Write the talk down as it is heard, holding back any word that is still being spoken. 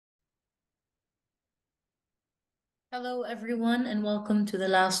Hello, everyone, and welcome to the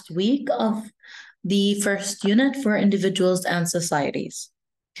last week of the first unit for individuals and societies.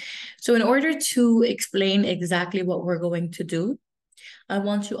 So, in order to explain exactly what we're going to do, I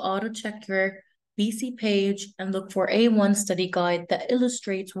want you all to check your BC page and look for A1 study guide that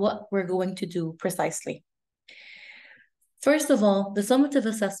illustrates what we're going to do precisely. First of all, the summative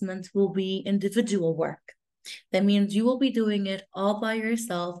assessment will be individual work. That means you will be doing it all by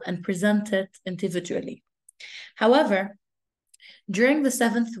yourself and present it individually. However, during the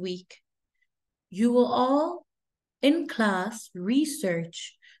 7th week, you will all in class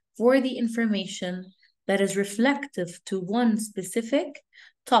research for the information that is reflective to one specific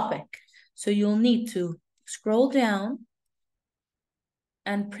topic. So you'll need to scroll down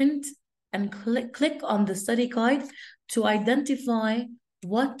and print and click on the study guide to identify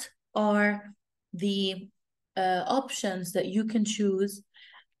what are the options that you can choose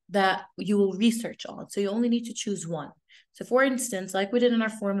that you will research on. So you only need to choose one. So for instance, like we did in our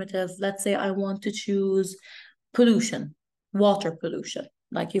formative, let's say I want to choose pollution, water pollution,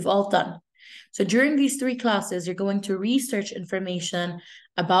 like you've all done. So during these 3 classes, you're going to research information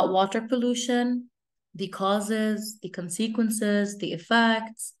about water pollution, the causes, the consequences, the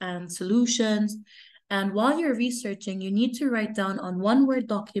effects, and solutions. And while you're researching, you need to write down on one Word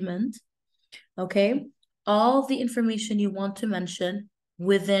document, okay, all the information you want to mention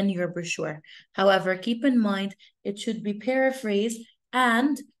within your brochure. However, keep in mind, it should be paraphrased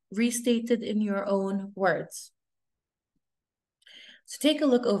and restated in your own words. So take a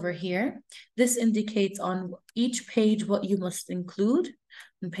look over here. This indicates on each page what you must include.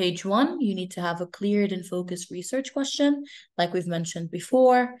 On page 1, you need to have a cleared and focused research question, like we've mentioned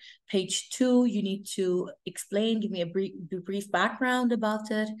before. Page 2, you need to explain, give me a brief background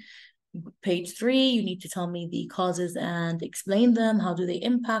about it. Page 3, you need to tell me the causes and explain them. How do they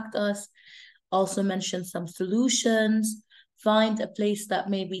impact us? Also mention some solutions. Find a place that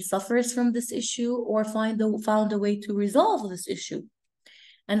maybe suffers from this issue or found a way to resolve this issue.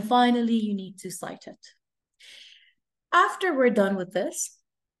 And finally, you need to cite it. After we're done with this,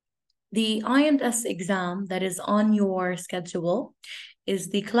 the I&S exam that is on your schedule is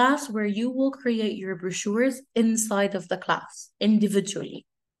the class where you will create your brochures inside of the class individually.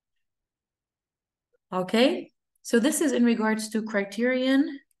 Okay, so this is in regards to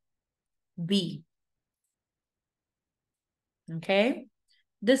criterion B. Okay,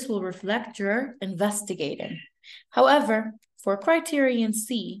 this will reflect your investigating. However, for criterion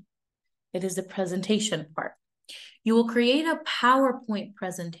C, it is the presentation part. You will create a PowerPoint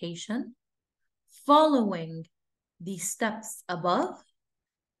presentation following the steps above,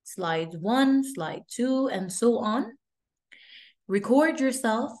 slide 1, slide 2, and so on. Record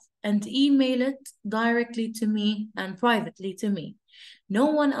yourself and email it directly to me and privately to me. No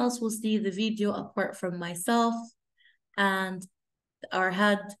one else will see the video apart from myself and our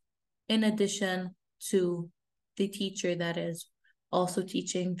head, in addition to the teacher that is also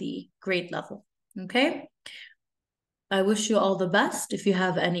teaching the grade level. Okay? I wish you all the best. If you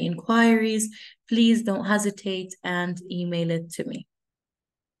have any inquiries, please don't hesitate and email it to me.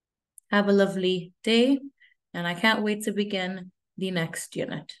 Have a lovely day, and I can't wait to begin the next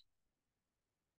unit.